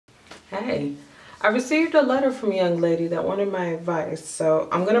Hey, I received a letter from a young lady that wanted my advice, so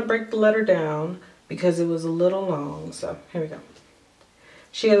I'm going to break the letter down because it was a little long, so here we go.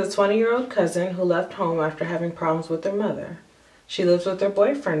 She has a 20-year-old cousin who left home after having problems with her mother. She lives with her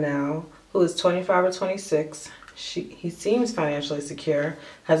boyfriend now, who is 25 or 26. He seems financially secure,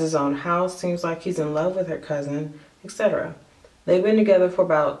 has his own house, seems like he's in love with her cousin, etc. They've been together for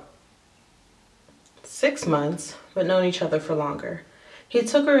about 6 months, but known each other for longer. He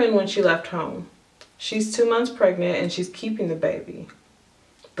took her in when she left home. She's 2 months pregnant and she's keeping the baby.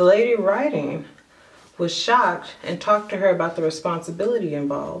 The lady writing was shocked and talked to her about the responsibility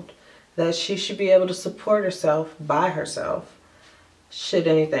involved, that she should be able to support herself by herself should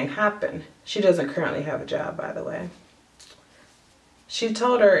anything happen. She doesn't currently have a job, by the way. She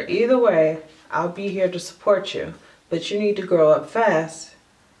told her, either way, I'll be here to support you, but you need to grow up fast.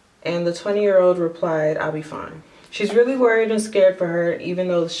 And the 20-year-old replied, I'll be fine. She's really worried and scared for her, even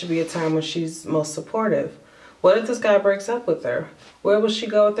though this should be a time when she's most supportive. What if this guy breaks up with her? Where will she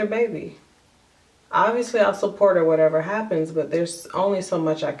go with her baby? Obviously, I'll support her whatever happens, but there's only so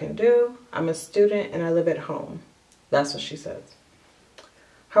much I can do. I'm a student and I live at home. That's what she says.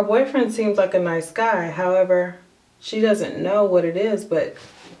 Her boyfriend seems like a nice guy. However, she doesn't know what it is, but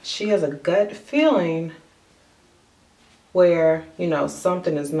she has a gut feeling where,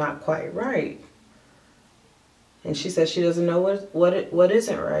 something is not quite right. And she says she doesn't know what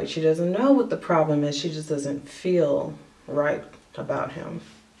isn't right. She doesn't know what the problem is. She just doesn't feel right about him.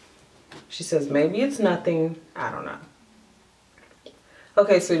 She says maybe it's nothing. I don't know.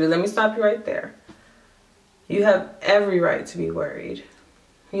 Okay, sweetie, let me stop you right there. You have every right to be worried.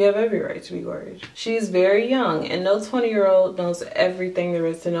 You have every right to be worried. She's very young, and no 20-year-old knows everything there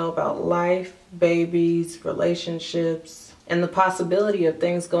is to know about life, babies, relationships, and the possibility of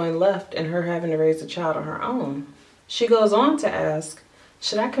things going left and her having to raise a child on her own. She goes on to ask,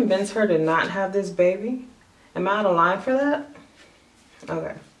 should I convince her to not have this baby? Am I out of line for that?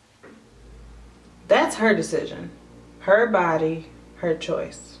 Okay. That's her decision, her body, her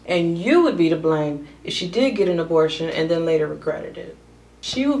choice. And you would be to blame if she did get an abortion and then later regretted it.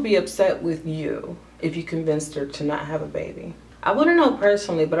 She would be upset with you if you convinced her to not have a baby. I wouldn't know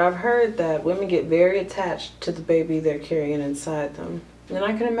personally, but I've heard that women get very attached to the baby they're carrying inside them. And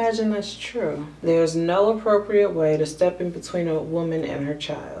I can imagine that's true. There's no appropriate way to step in between a woman and her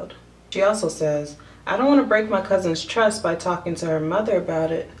child. She also says, I don't want to break my cousin's trust by talking to her mother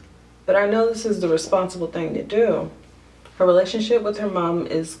about it, but I know this is the responsible thing to do. Her relationship with her mom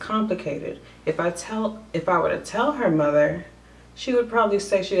is complicated. If I were to tell her mother, she would probably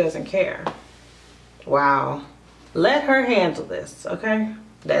say she doesn't care. Wow. Let her handle this, okay?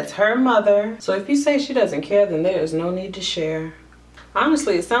 That's her mother. So if you say she doesn't care, then there is no need to share.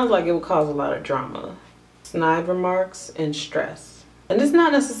 Honestly, it sounds like it would cause a lot of drama, snide remarks, and stress. And it's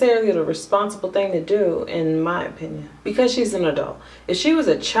not necessarily the responsible thing to do, in my opinion, because she's an adult. If she was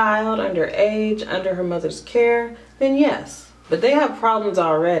a child, underage, under her mother's care, then yes. But they have problems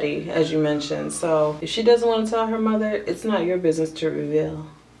already, as you mentioned, so if she doesn't want to tell her mother, it's not your business to reveal.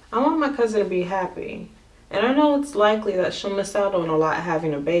 I want my cousin to be happy. And I know it's likely that she'll miss out on a lot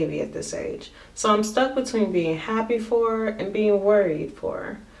having a baby at this age. So I'm stuck between being happy for her and being worried for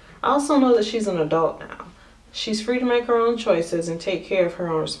her. I also know that she's an adult now. She's free to make her own choices and take care of her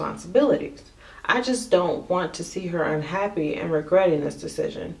own responsibilities. I just don't want to see her unhappy and regretting this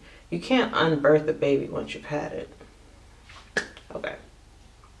decision. You can't unbirth a baby once you've had it. Okay.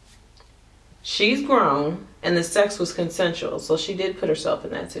 She's grown and the sex was consensual, so she did put herself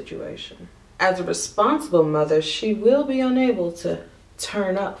in that situation. As a responsible mother, she will be unable to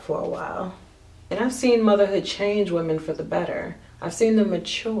turn up for a while. And I've seen motherhood change women for the better. I've seen them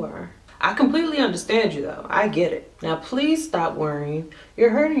mature. I completely understand you though. I get it. Now please stop worrying. You're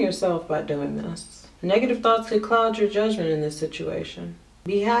hurting yourself by doing this. Negative thoughts could cloud your judgment in this situation.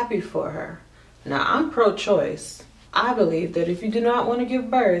 Be happy for her. Now I'm pro-choice. I believe that if you do not want to give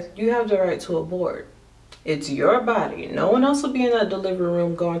birth, you have the right to abort. It's your body. No one else will be in that delivery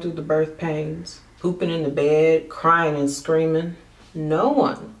room going through the birth pains, pooping in the bed, crying and screaming. No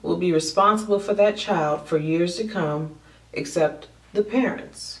one will be responsible for that child for years to come except the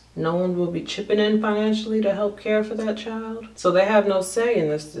parents. No one will be chipping in financially to help care for that child. So they have no say in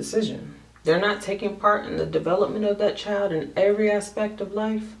this decision. They're not taking part in the development of that child in every aspect of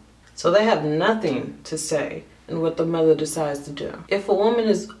life. So they have nothing to say in what the mother decides to do. If a woman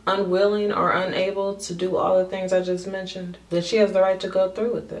is unwilling or unable to do all the things I just mentioned, then she has the right to go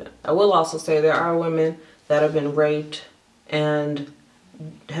through with it. I will also say there are women that have been raped and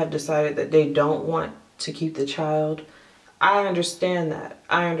have decided that they don't want to keep the child. I understand that.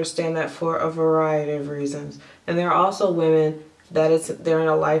 I understand that for a variety of reasons. And there are also women that they're in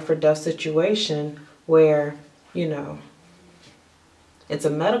a life or death situation where, you know, it's a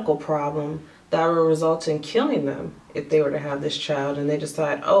medical problem that will result in killing them if they were to have this child and they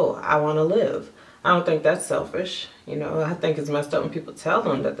decide, oh, I want to live. I don't think that's selfish. You know, I think it's messed up when people tell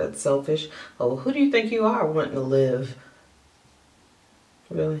them that that's selfish. Oh, who do you think you are wanting to live?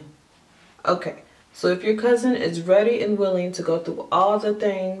 Really? Okay, so if your cousin is ready and willing to go through all the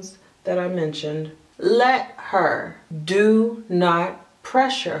things that I mentioned, let her. Do not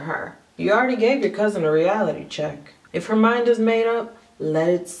pressure her. You already gave your cousin a reality check. If her mind is made up, let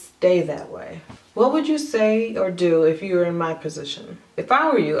it stay that way. What would you say or do if you were in my position? If I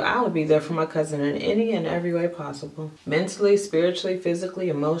were you, I would be there for my cousin in any and every way possible. Mentally, spiritually, physically,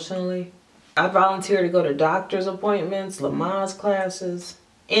 emotionally. I'd volunteer to go to doctor's appointments, Lamaze classes,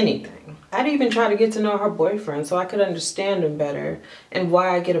 anything. I'd even try to get to know her boyfriend so I could understand him better and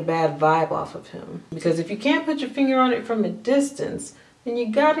why I get a bad vibe off of him. Because if you can't put your finger on it from a distance, then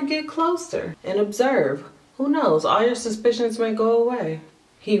you gotta get closer and observe. Who knows, all your suspicions may go away.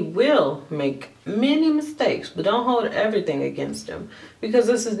 He will make many mistakes, but don't hold everything against him because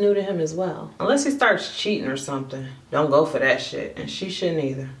this is new to him as well. Unless he starts cheating or something, don't go for that shit, and she shouldn't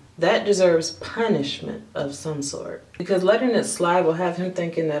either. That deserves punishment of some sort because letting it slide will have him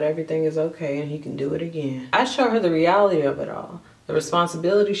thinking that everything is okay and he can do it again. I'd show her the reality of it all. The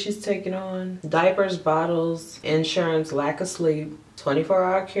responsibility she's taking on, diapers, bottles, insurance, lack of sleep,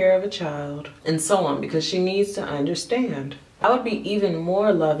 24-hour care of a child, and so on, because she needs to understand. I would be even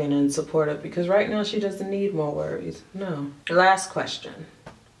more loving and supportive because right now she doesn't need more worries. No. Last question.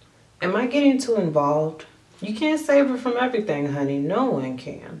 Am I getting too involved? You can't save her from everything, honey. No one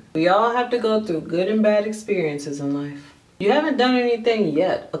can. We all have to go through good and bad experiences in life. You haven't done anything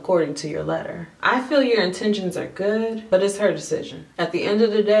yet, according to your letter. I feel your intentions are good, but it's her decision. At the end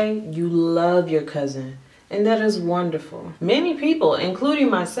of the day, you love your cousin, and that is wonderful. Many people, including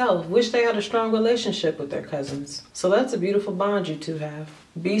myself, wish they had a strong relationship with their cousins. So that's a beautiful bond you two have.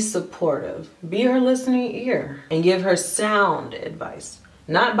 Be supportive. Be her listening ear, and give her sound advice.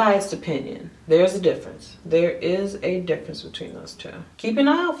 Not biased opinion. There's a difference. There is a difference between those two. Keep an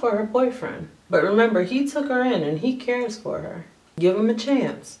eye out for her boyfriend. But remember, he took her in and he cares for her. Give him a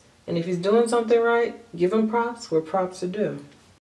chance. And if he's doing something right, give him props where props are due.